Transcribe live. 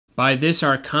By this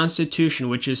our Constitution,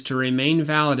 which is to remain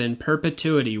valid in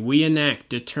perpetuity, we enact,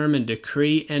 determine,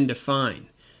 decree, and define,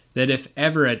 that if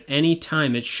ever at any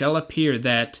time it shall appear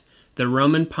that the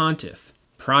Roman Pontiff,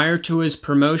 prior to his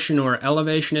promotion or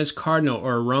elevation as Cardinal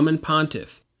or Roman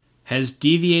Pontiff, has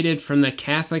deviated from the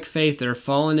Catholic faith or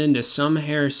fallen into some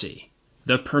heresy,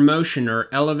 the promotion or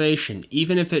elevation,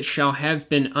 even if it shall have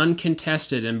been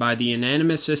uncontested and by the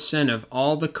unanimous assent of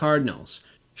all the cardinals,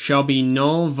 shall be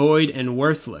null, void, and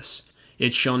worthless.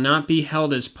 It shall not be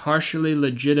held as partially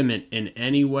legitimate in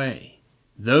any way.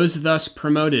 Those thus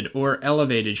promoted or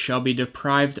elevated shall be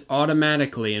deprived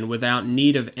automatically and without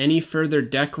need of any further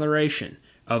declaration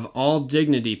of all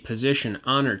dignity, position,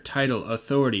 honor, title,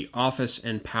 authority, office,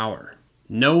 and power.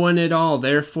 No one at all,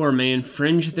 therefore, may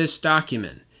infringe this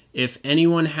document. If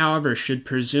anyone, however, should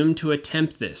presume to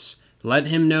attempt this, let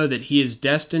him know that he is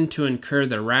destined to incur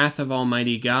the wrath of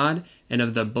Almighty God and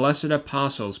of the blessed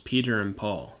apostles Peter and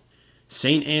Paul.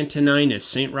 St. Antoninus,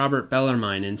 St. Robert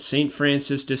Bellarmine, and St.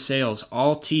 Francis de Sales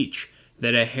all teach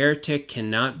that a heretic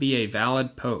cannot be a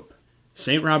valid pope.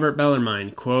 St. Robert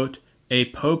Bellarmine, quote, "A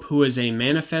pope who is a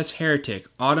manifest heretic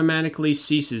automatically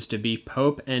ceases to be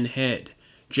pope and head,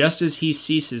 just as he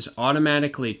ceases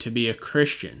automatically to be a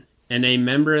Christian and a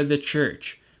member of the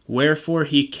Church. Wherefore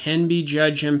he can be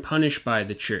judged and punished by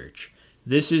the Church.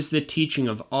 This is the teaching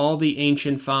of all the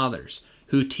ancient fathers,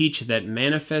 who teach that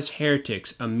manifest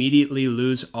heretics immediately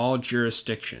lose all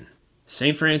jurisdiction."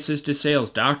 St. Francis de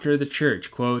Sales, Doctor of the Church,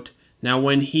 quote, "Now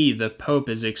when he, the Pope,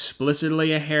 is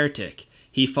explicitly a heretic,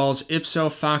 he falls ipso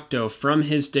facto from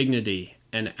his dignity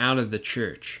and out of the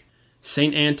Church."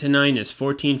 St. Antoninus,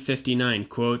 1459,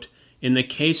 quote, "In the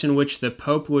case in which the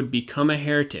Pope would become a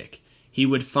heretic, he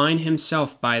would find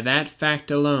himself by that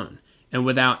fact alone, and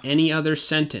without any other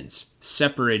sentence,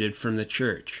 separated from the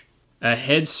Church. A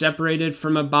head separated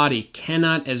from a body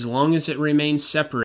cannot, as long as it remains separated,